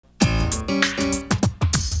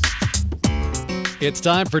It's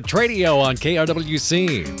time for Tradio on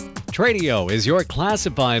KRWC. Tradio is your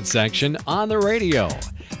classified section on the radio.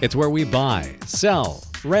 It's where we buy, sell,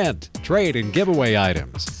 rent, trade, and give away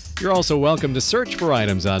items. You're also welcome to search for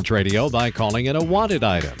items on Tradio by calling it a wanted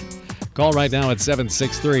item. Call right now at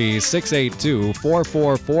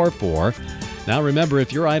 763-682-4444. Now remember,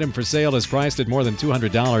 if your item for sale is priced at more than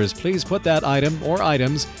 $200, please put that item or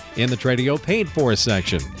items in the Tradio Paid For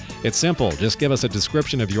section. It's simple. Just give us a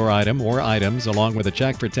description of your item or items along with a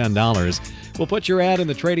check for $10. We'll put your ad in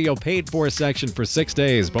the Tradio Paid For section for 6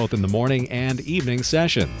 days, both in the morning and evening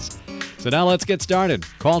sessions. So now let's get started.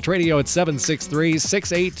 Call Tradio at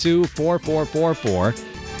 763-682-4444.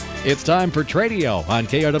 It's time for Tradio on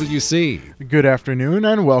KRWC. Good afternoon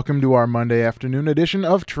and welcome to our Monday afternoon edition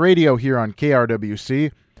of Tradio here on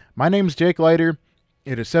KRWC. My name's Jake Leiter.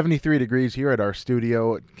 It is 73 degrees here at our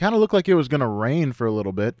studio. It kind of looked like it was going to rain for a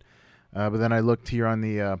little bit, but then I looked here on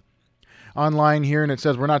the online here and it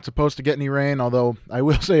says we're not supposed to get any rain, although I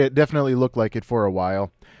will say it definitely looked like it for a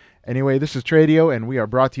while. Anyway, this is Tradio and we are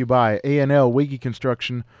brought to you by A&L Wiggy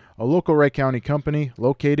Construction, a local Wright County company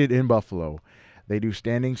located in Buffalo. They do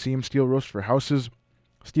standing seam steel roofs for houses,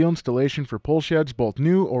 steel installation for pole sheds, both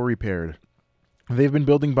new or repaired. They've been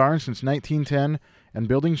building barns since 1910 and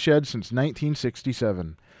building sheds since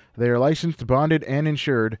 1967. They are licensed, bonded, and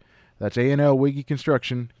insured. That's A&L Wiggy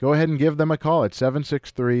Construction. Go ahead and give them a call at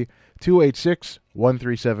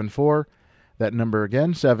 763-286-1374. That number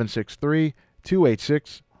again,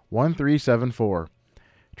 763-286-1374.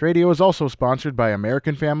 Tradio is also sponsored by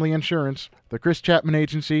American Family Insurance, the Chris Chapman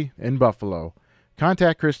Agency in Buffalo.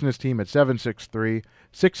 Contact Chris and his team at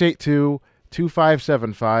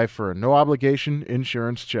 763-682-2575 for a no-obligation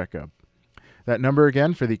insurance checkup. That number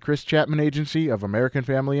again for the Chris Chapman Agency of American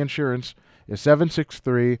Family Insurance is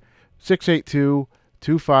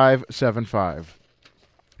 763-682-2575.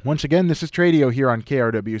 Once again, this is Tradio here on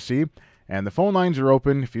KRWC, and the phone lines are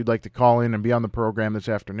open if you'd like to call in and be on the program this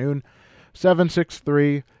afternoon.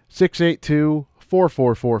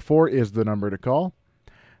 763-682-4444 is the number to call.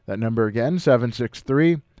 That number again,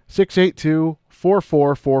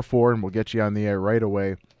 763-682-4444, and we'll get you on the air right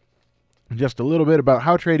away. Just a little bit about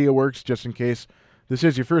how Tradio works, just in case this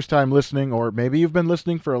is your first time listening, or maybe you've been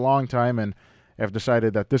listening for a long time and have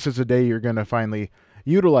decided that this is the day you're going to finally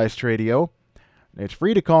utilize Tradio. It's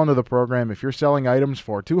free to call into the program if you're selling items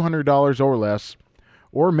for $200 or less,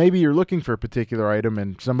 or maybe you're looking for a particular item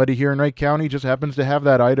and somebody here in Wright County just happens to have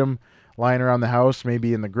that item lying around the house,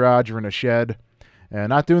 maybe in the garage or in a shed, and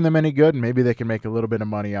not doing them any good, and maybe they can make a little bit of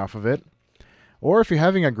money off of it. Or if you're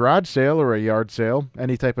having a garage sale or a yard sale,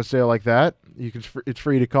 any type of sale like that, it's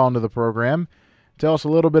free to call into the program. Tell us a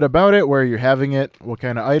little bit about it, where you're having it, what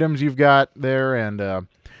kind of items you've got there, and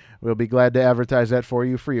we'll be glad to advertise that for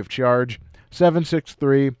you free of charge.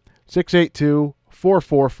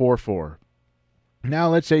 763-682-4444. Now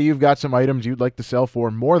let's say you've got some items you'd like to sell for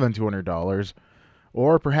more than $200,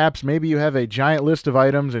 or perhaps maybe you have a giant list of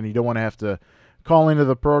items and you don't want to have to call into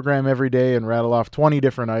the program every day and rattle off 20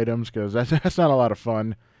 different items because that's not a lot of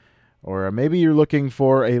fun. Or maybe you're looking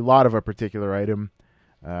for a lot of a particular item.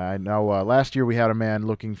 I know last year we had a man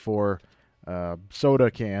looking for soda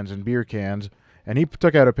cans and beer cans, and he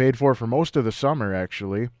took out a paid for most of the summer,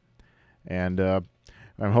 actually. And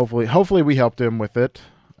hopefully we helped him with it.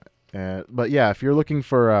 But yeah, if you're looking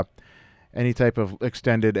for any type of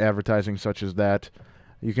extended advertising such as that,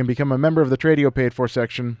 you can become a member of the Tradio Paid For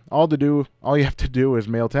section. All you have to do is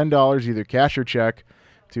mail $10, either cash or check,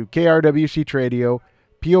 to KRWC Tradio,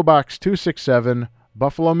 P.O. Box 267,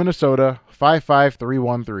 Buffalo, Minnesota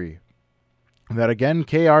 55313. That again,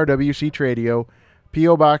 KRWC Tradio,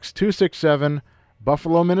 P.O. Box 267,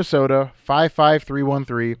 Buffalo, Minnesota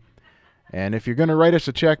 55313. And if you're going to write us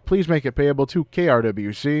a check, please make it payable to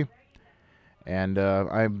KRWC. And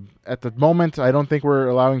at the moment, I don't think we're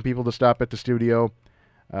allowing people to stop at the studio.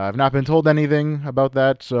 I've not been told anything about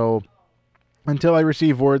that, so until I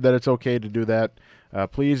receive word that it's okay to do that,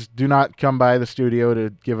 please do not come by the studio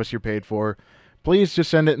to give us your paid for. Please just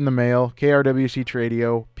send it in the mail, KRWC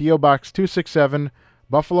Tradio, P.O. Box 267,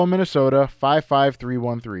 Buffalo, Minnesota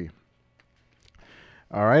 55313.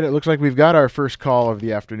 All right, it looks like we've got our first call of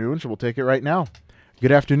the afternoon, so we'll take it right now.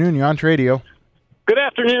 Good afternoon, you're on Tradio. Good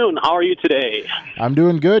afternoon. How are you today? I'm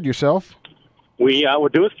doing good. Yourself? We're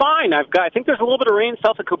doing fine. I think there's a little bit of rain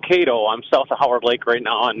south of Cokato. I'm south of Howard Lake right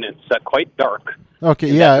now, and it's quite dark. Okay,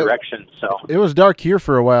 in yeah. that direction. So it was dark here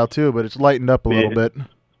for a while too, but it's lightened up a little bit.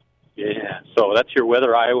 Yeah. So that's your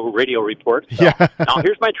Weather Iowa radio report. So, yeah. Now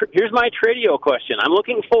here's my Tradio question. I'm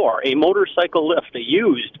looking for a motorcycle lift, a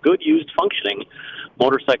good used, functioning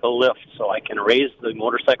motorcycle lift, so I can raise the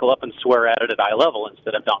motorcycle up and swear at it at eye level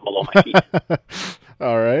instead of down below my feet.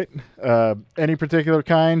 All right. Any particular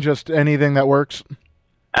kind? Just anything that works?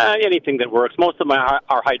 Anything that works. Most of them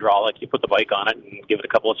are hydraulic. You put the bike on it and give it a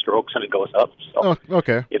couple of strokes, and it goes up. So oh,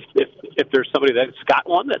 okay. If there's somebody that's got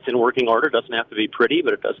one that's in working order, it doesn't have to be pretty,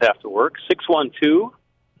 but it does have to work.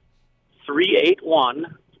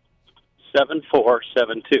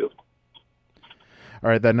 612-381-7472. All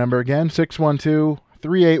right, that number again,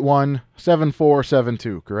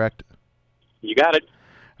 612-381-7472, correct? You got it.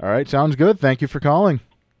 All right, sounds good. Thank you for calling.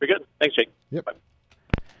 Very good. Thanks, Jake. Yep. Bye.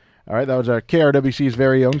 All right, that was our KRWC's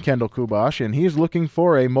very own Kendall Kubosh, and he's looking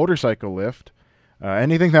for a motorcycle lift.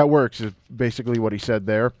 Anything that works is basically what he said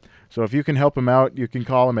there. So if you can help him out, you can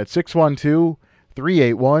call him at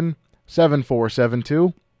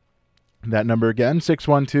 612-381-7472. That number again,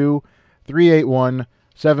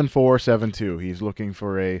 612-381-7472. He's looking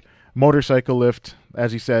for a motorcycle lift.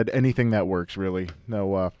 As he said, anything that works, really.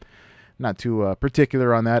 No, not too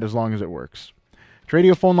particular on that, as long as it works.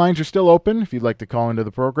 Radio phone lines are still open if you'd like to call into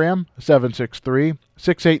the program,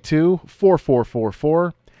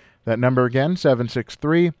 763-682-4444. That number again,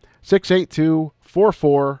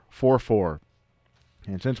 763-682-4444.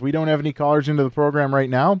 And since we don't have any callers into the program right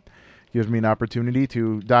now, gives me an opportunity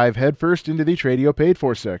to dive headfirst into the Tradio Paid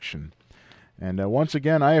For section. And once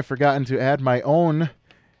again, I have forgotten to add my own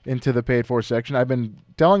into the Paid For section. I've been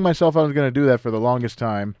telling myself I was going to do that for the longest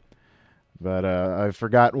time. But I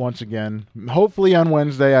forgot once again. Hopefully on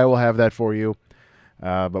Wednesday I will have that for you.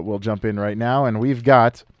 But we'll jump in right now. And we've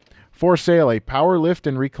got for sale a power lift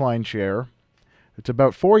and recline chair. It's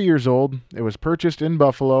about 4 years old. It was purchased in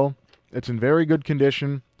Buffalo. It's in very good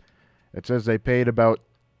condition. It says they paid about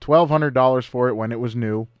 $1,200 for it when it was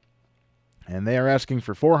new. And they are asking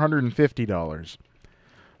for $450.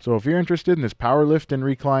 So if you're interested in this power lift and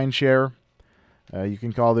recline chair, you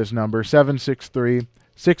can call this number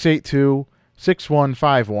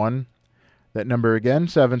 763-682-6151. That number again,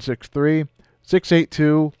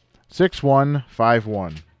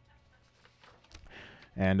 763-682-6151.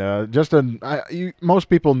 And most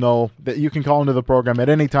people know that you can call into the program at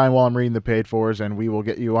any time while I'm reading the paid fors, and we will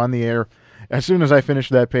get you on the air as soon as I finish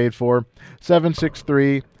that paid for.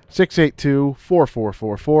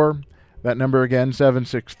 763-682-4444. That number again,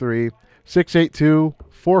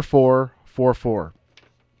 763-682-4444.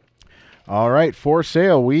 All right, for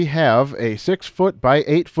sale, we have a 6-foot by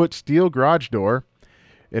 8-foot steel garage door.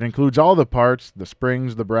 It includes all the parts, the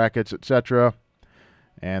springs, the brackets, etc.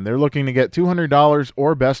 And they're looking to get $200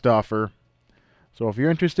 or best offer. So if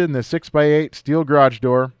you're interested in the 6x8 steel garage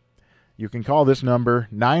door, you can call this number,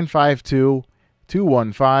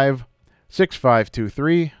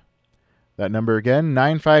 952-215-6523. That number again,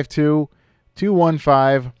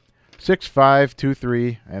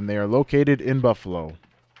 952-215-6523, and they are located in Buffalo.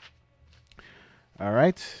 All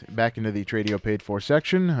right, back into the Tradio Paid For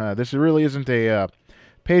section. This really isn't a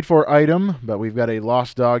paid for item, but we've got a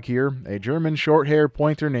lost dog here, a German short-hair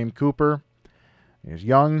pointer named Cooper. He's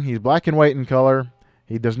young, he's black and white in color.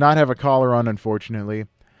 He does not have a collar on, unfortunately.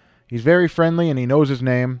 He's very friendly and he knows his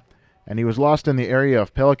name, and he was lost in the area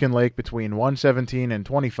of Pelican Lake between 117 and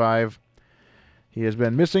 25. He has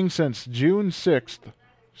been missing since June 6th,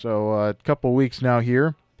 so a couple weeks now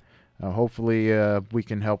here. Hopefully we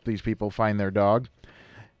can help these people find their dog.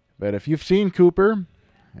 But if you've seen Cooper,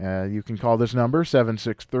 you can call this number,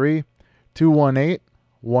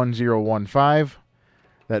 763-218-1015.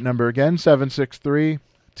 That number again,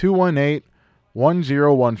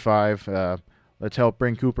 763-218-1015. Let's help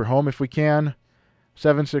bring Cooper home if we can.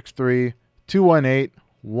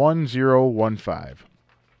 763-218-1015.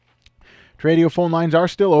 Tradio phone lines are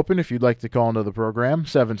still open if you'd like to call into the program,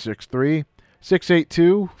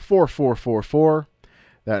 763-682-4444.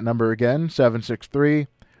 That number again,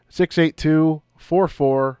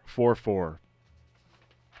 763-682-4444.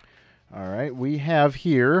 All right, we have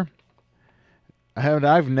here,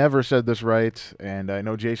 I've never said this right, and I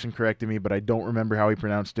know Jason corrected me, but I don't remember how he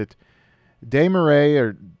pronounced it. Demarais,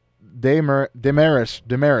 or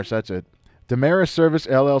Demaris, that's it. Demaris Service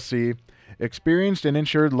LLC, experienced and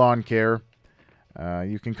insured lawn care.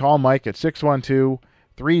 You can call Mike at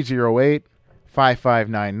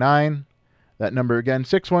 612-308-5599. That number again,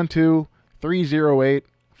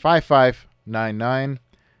 612-308-5599.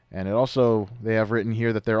 And it also, they have written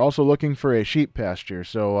here that they're also looking for a sheep pasture.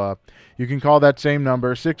 So you can call that same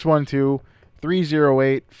number,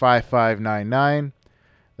 612-308-5599.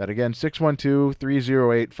 That again,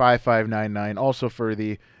 612-308-5599, also for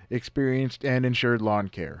the experienced and insured lawn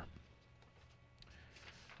care.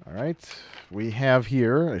 All right, we have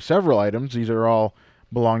here several items. These are all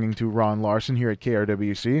belonging to Ron Larson here at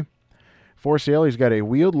KRWC. For sale, he's got a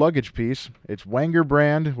wheeled luggage piece. It's Wenger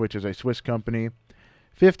brand, which is a Swiss company.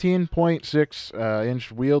 15.6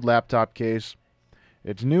 inch wheeled laptop case.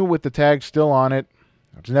 It's new with the tag still on it.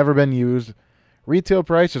 It's never been used. Retail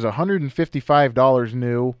price is $155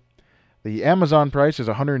 new. The Amazon price is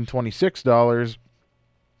 $126.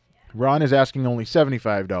 Ron is asking only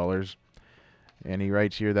 $75. And he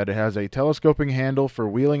writes here that it has a telescoping handle for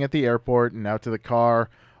wheeling at the airport and out to the car,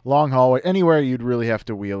 long haul, anywhere you'd really have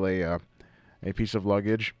to wheel a piece of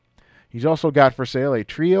luggage. He's also got for sale a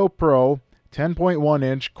Trio Pro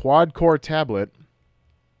 10.1-inch quad-core tablet.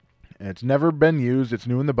 It's never been used. It's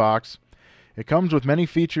new in the box. It comes with many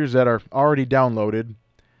features that are already downloaded.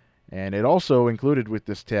 And it also included with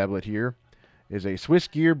this tablet here is a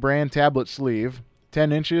Swissgear brand tablet sleeve.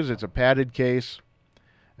 10 inches. It's a padded case.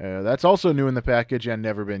 That's also new in the package and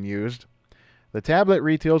never been used. The tablet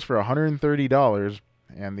retails for $130,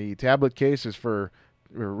 and the tablet case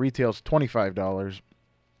retails $25.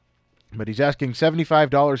 But he's asking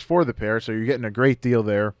 $75 for the pair, so you're getting a great deal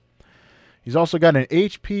there. He's also got an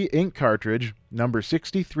HP ink cartridge, number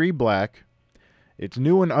 63 black. It's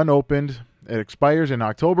new and unopened. It expires in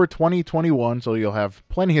October 2021, so you'll have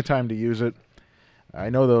plenty of time to use it. I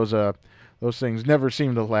know those things never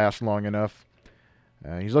seem to last long enough.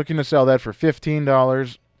 He's looking to sell that for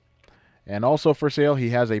 $15. And also for sale, he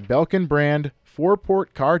has a Belkin brand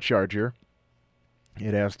 4-port car charger.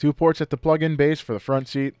 It has 2 ports at the plug-in base for the front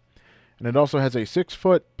seat. And it also has a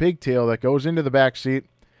 6-foot pigtail that goes into the back seat.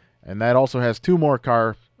 And that also has 2 more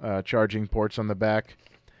car charging ports on the back.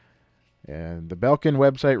 And the Belkin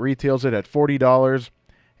website retails it at $40.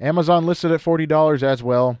 Amazon listed at $40 as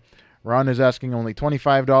well. Ron is asking only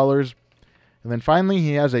 $25. And then finally,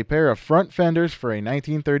 he has a pair of front fenders for a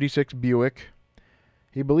 1936 Buick.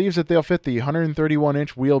 He believes that they'll fit the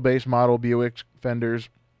 131-inch wheelbase model Buick fenders.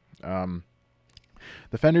 The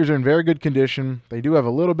fenders are in very good condition. They do have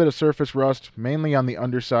a little bit of surface rust, mainly on the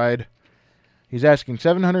underside. He's asking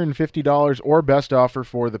 $750 or best offer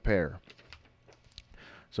for the pair.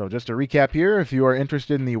 So just to recap here, if you are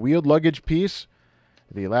interested in the wheeled luggage piece,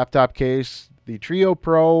 the laptop case, the Trio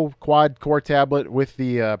Pro quad-core tablet with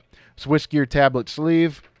the Swissgear tablet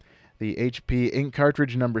sleeve, the HP ink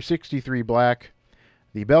cartridge number 63 black,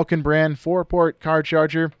 the Belkin brand 4-port car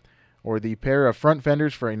charger, or the pair of front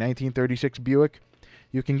fenders for a 1936 Buick,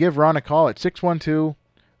 you can give Ron a call at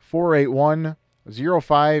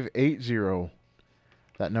 612-481-0580.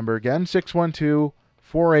 That number again,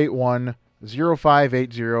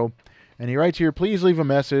 612-481-0580. And he writes here, please leave a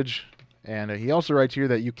message. And he also writes here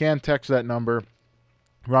that you can text that number.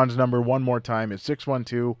 Ron's number one more time is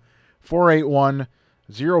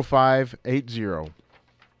 612-481-0580.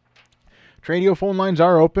 Tradio phone lines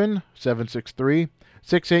are open,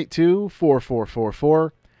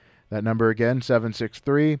 763-682-4444. That number again,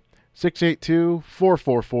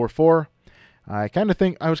 763-682-4444. I was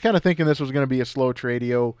kind of thinking this was going to be a slow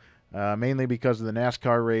Tradio, mainly because of the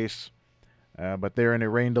NASCAR race, but they're in a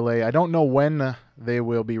rain delay. I don't know when they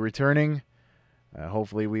will be returning.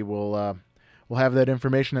 Hopefully we'll have that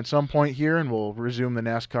information at some point here, and we'll resume the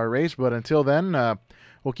NASCAR race. But until then,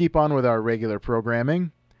 we'll keep on with our regular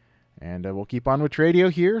programming, and we'll keep on with Tradio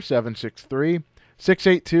here,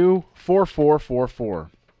 763-682-4444.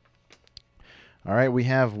 All right, we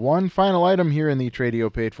have one final item here in the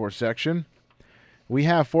Tradio Paid For section. We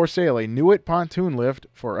have for sale a Newitt pontoon lift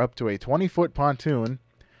for up to a 20-foot pontoon.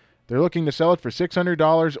 They're looking to sell it for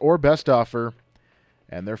 $600 or best offer,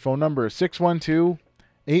 and their phone number is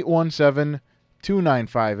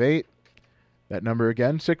 612-817-2958. That number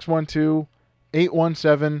again,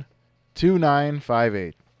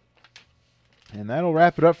 612-817-2958. And that'll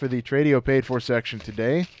wrap it up for the Tradio Paid For section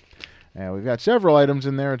today. We've got several items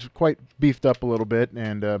in there. It's quite beefed up a little bit,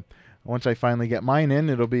 and once I finally get mine in,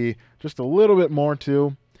 it'll be just a little bit more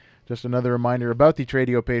too. Just another reminder about the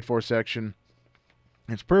Tradio Paid For section.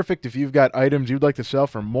 It's perfect if you've got items you'd like to sell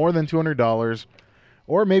for more than $200,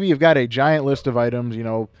 or maybe you've got a giant list of items.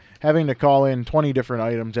 Having to call in 20 different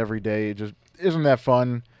items every day, it just isn't that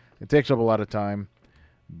fun. It takes up a lot of time.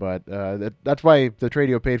 But that's why the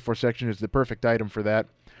Tradio Paid For section is the perfect item for that.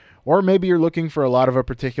 Or maybe you're looking for a lot of a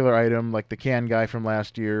particular item, like the can guy from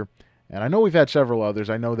last year. And I know we've had several others.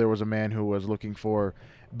 I know there was a man who was looking for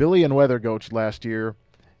Billy and Weather Goats last year,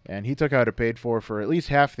 and he took out a paid for at least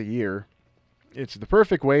half the year. It's the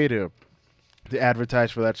perfect way to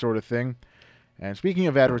advertise for that sort of thing. And speaking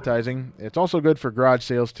of advertising, it's also good for garage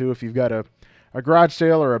sales too. If you've got a garage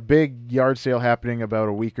sale or a big yard sale happening about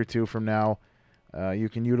a week or two from now, you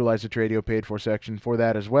can utilize the Tradio Paid For section for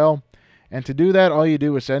that as well. And to do that, all you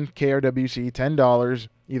do is send KRWC $10,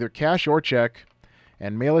 either cash or check,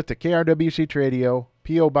 and mail it to KRWC Tradio,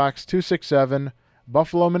 P.O. Box 267,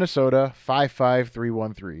 Buffalo, Minnesota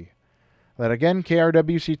 55313. That again,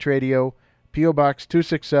 KRWC Tradio, P.O. Box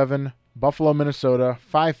 267, Buffalo, Minnesota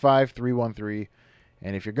 55313.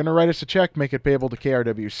 And if you're going to write us a check, make it payable to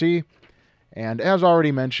KRWC. And as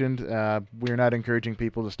already mentioned, we're not encouraging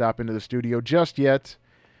people to stop into the studio just yet.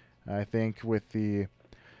 I think with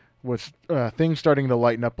things starting to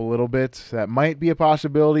lighten up a little bit, that might be a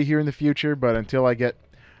possibility here in the future. But until I get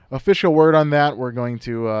official word on that, we're going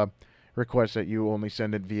to request that you only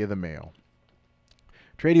send it via the mail.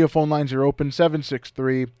 Tradio phone lines are open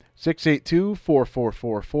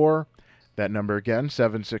 763-682-4444. That number again,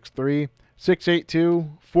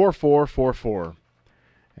 763-682-4444.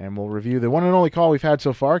 And we'll review the one and only call we've had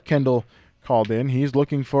so far. Kendall called in. He's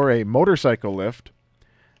looking for a motorcycle lift.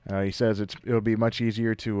 He says it'll be much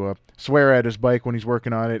easier to swear at his bike when he's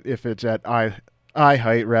working on it if it's at eye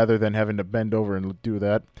height rather than having to bend over and do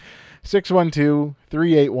that.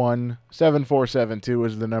 612-381-7472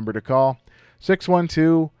 is the number to call.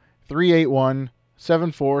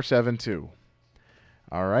 612-381-7472.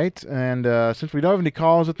 All right, and since we don't have any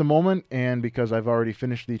calls at the moment, and because I've already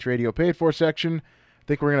finished the Tradio Paid For section, I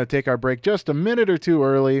think we're going to take our break just a minute or two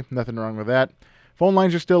early. Nothing wrong with that. Phone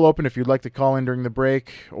lines are still open if you'd like to call in during the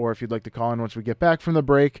break, or if you'd like to call in once we get back from the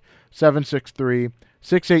break.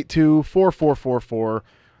 763-682-4444.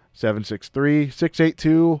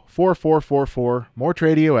 763-682-4444. More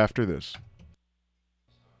Tradio after this.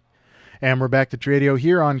 And we're back to Tradio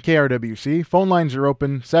here on KRWC. Phone lines are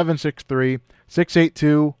open,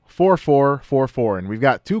 763-682-4444. And we've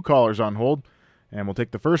got two callers on hold, and we'll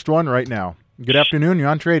take the first one right now. Good afternoon. You're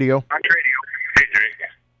on Tradio. On Tradio. Hey, Jake.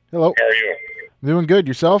 Hello. How are you? Doing good.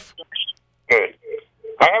 Yourself? Good.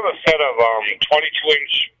 I have a set of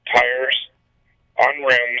 22-inch tires on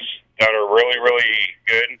rims that are really, really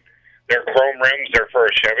good. They're chrome rims. They're for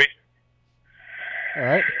a Chevy. All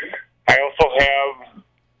right. I also have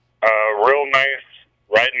a real nice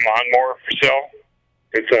riding lawnmower for sale.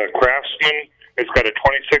 It's a Craftsman. It's got a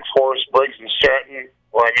 26-horse Briggs & Stratton,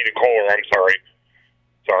 a Kohler, I'm sorry.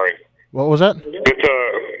 What was that? It's a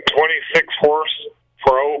 26-horse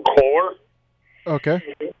Pro Kohler. Okay.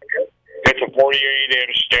 It's a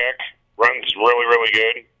 48-inch stack. Runs really, really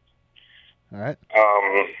good. All right.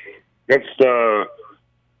 It's the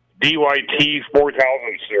DYT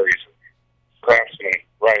 4000 series Craftsman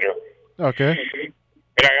rider. Okay.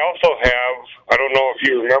 And I also have, I don't know if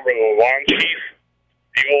you remember the Lawn Chief,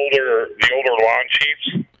 the older Lawn Chiefs.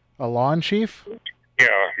 A lawn chief? Yeah,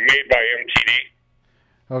 made by MTD.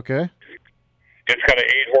 Okay. It's got an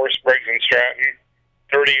 8-horse Briggs & Stratton,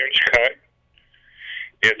 30-inch cut.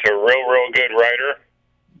 It's a real good rider.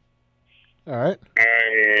 All right.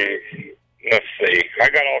 Let's see. I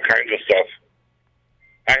got all kinds of stuff.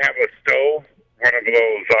 I have a stove, one of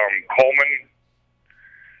those Coleman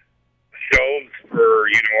stoves for,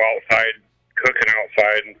 outside, cooking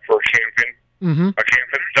outside for camping. Mm-hmm. A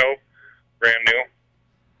camping stove, brand new.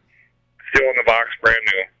 Still in the box, brand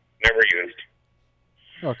new. Never used.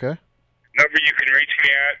 Okay. Number you can reach me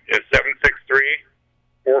at is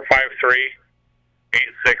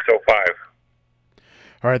 763-453-8605.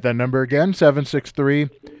 All right, that number again,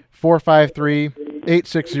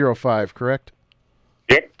 763-453-8605, correct?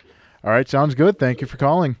 Yep. All right, sounds good. Thank you for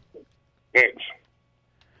calling. Thanks.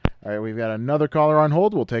 All right, we've got another caller on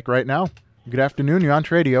hold we'll take right now. Good afternoon. You're on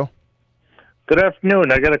Tradio. Good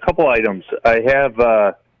afternoon. I got a couple items. I have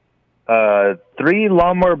 3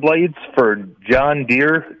 lawnmower blades for John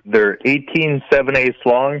Deere. They're 18 7/8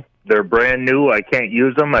 long. They're brand new. I can't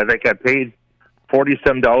use them. I think I paid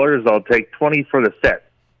 $40-some. I'll take 20 for the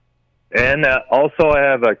set. And also I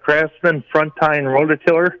have a Craftsman front tine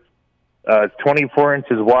rototiller. It's 24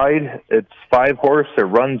 inches wide. It's 5-horse. It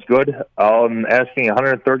runs good. I'm asking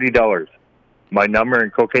 $130. My number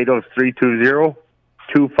in Cokato is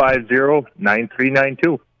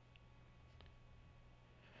 320-250-9392.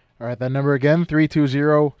 All right, that number again,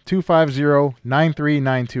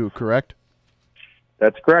 320-250-9392, correct?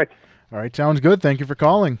 That's correct. All right, sounds good. Thank you for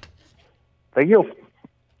calling. Thank you.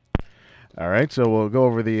 All right, so we'll go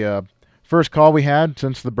over the first call we had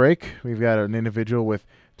since the break. We've got an individual with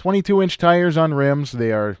 22-inch tires on rims.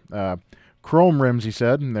 They are chrome rims, he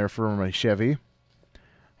said, and they're from a Chevy.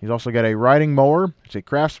 He's also got a riding mower. It's a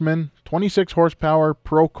Craftsman, 26 horsepower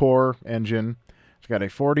Procore engine. It's got a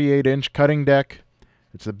 48-inch cutting deck.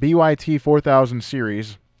 It's the BYT 4000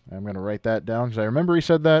 series. I'm going to write that down because I remember he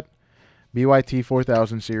said that. BYT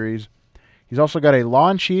 4000 series. He's also got a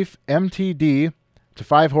Lawn Chief MTD. It's a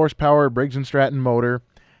 5 horsepower Briggs & Stratton motor.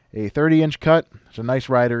 A 30-inch cut. It's a nice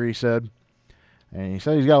rider, he said. And he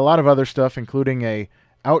said he's got a lot of other stuff, including a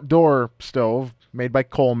outdoor stove. made by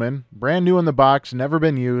Coleman, brand new in the box, never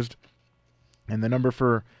been used. And the number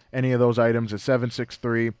for any of those items is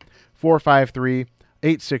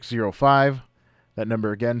 763-453-8605. That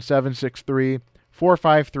number again,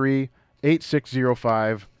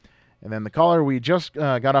 763-453-8605. And then the caller we just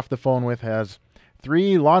got off the phone with has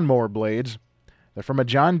 3 lawnmower blades. They're from a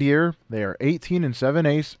John Deere. They are 18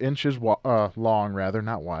 7/8 inches long,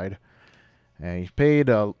 not wide. And he paid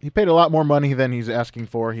a lot more money than he's asking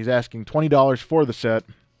for. He's asking $20 for the set.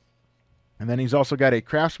 And then he's also got a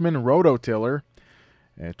Craftsman rototiller,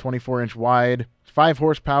 24-inch wide, 5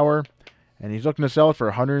 horsepower, and he's looking to sell it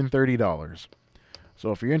for $130.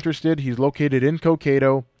 So if you're interested, he's located in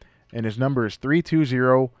Cokato, and his number is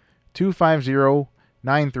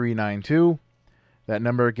 320-250-9392. That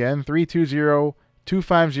number again,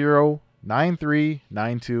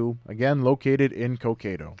 320-250-9392. Again, located in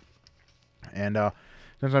Cokato. And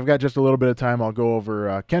since I've got just a little bit of time, I'll go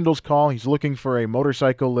over Kendall's call. He's looking for a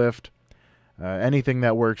motorcycle lift. Anything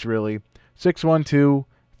that works, really.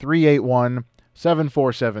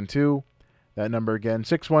 612-381-7472. That number again,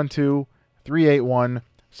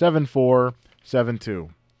 612-381-7472.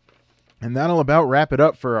 And that'll about wrap it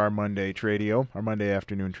up for our Monday Tradio, our Monday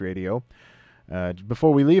afternoon Tradio.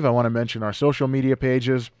 Before we leave, I want to mention our social media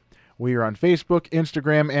pages. We are on Facebook,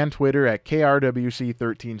 Instagram, and Twitter at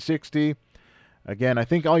KRWC1360. Again, I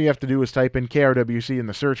think all you have to do is type in KRWC in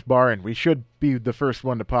the search bar, and we should be the first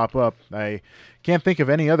one to pop up. I can't think of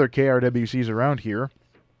any other KRWCs around here.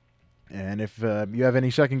 And if you have any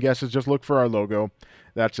second guesses, just look for our logo.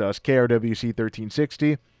 That's us,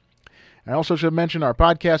 KRWC1360. I also should mention our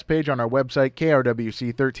podcast page on our website,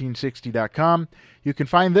 krwc1360.com. You can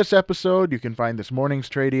find this episode, you can find this morning's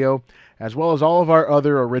Tradio, as well as all of our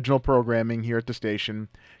other original programming here at the station.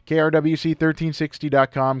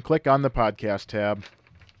 krwc1360.com, click on the podcast tab.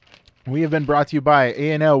 We have been brought to you by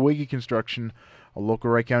A&L Wiggy Construction, a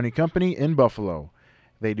local Wright County company in Buffalo.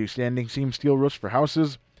 They do standing seam steel roofs for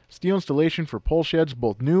houses, steel installation for pole sheds,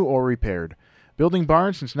 both new or repaired. Building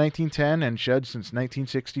barns since 1910 and sheds since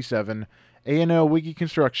 1967. A&L Wiggy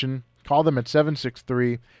Construction. Call them at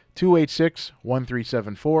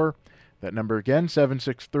 763-286-1374. That number again,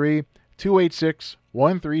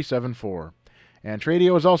 763-286-1374. And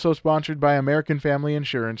Tradio is also sponsored by American Family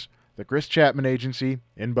Insurance, the Chris Chapman Agency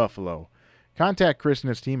in Buffalo. Contact Chris and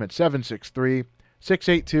his team at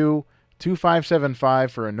 763-682-2575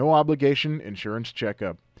 for a no-obligation insurance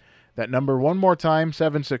checkup. That number one more time,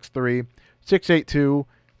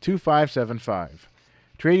 763-682-2575.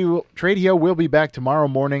 Tradio will be back tomorrow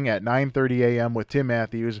morning at 9:30 a.m. with Tim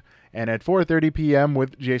Matthews and at 4:30 p.m.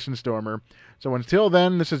 with Jason Stormer. So until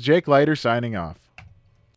then, this is Jake Leiter signing off.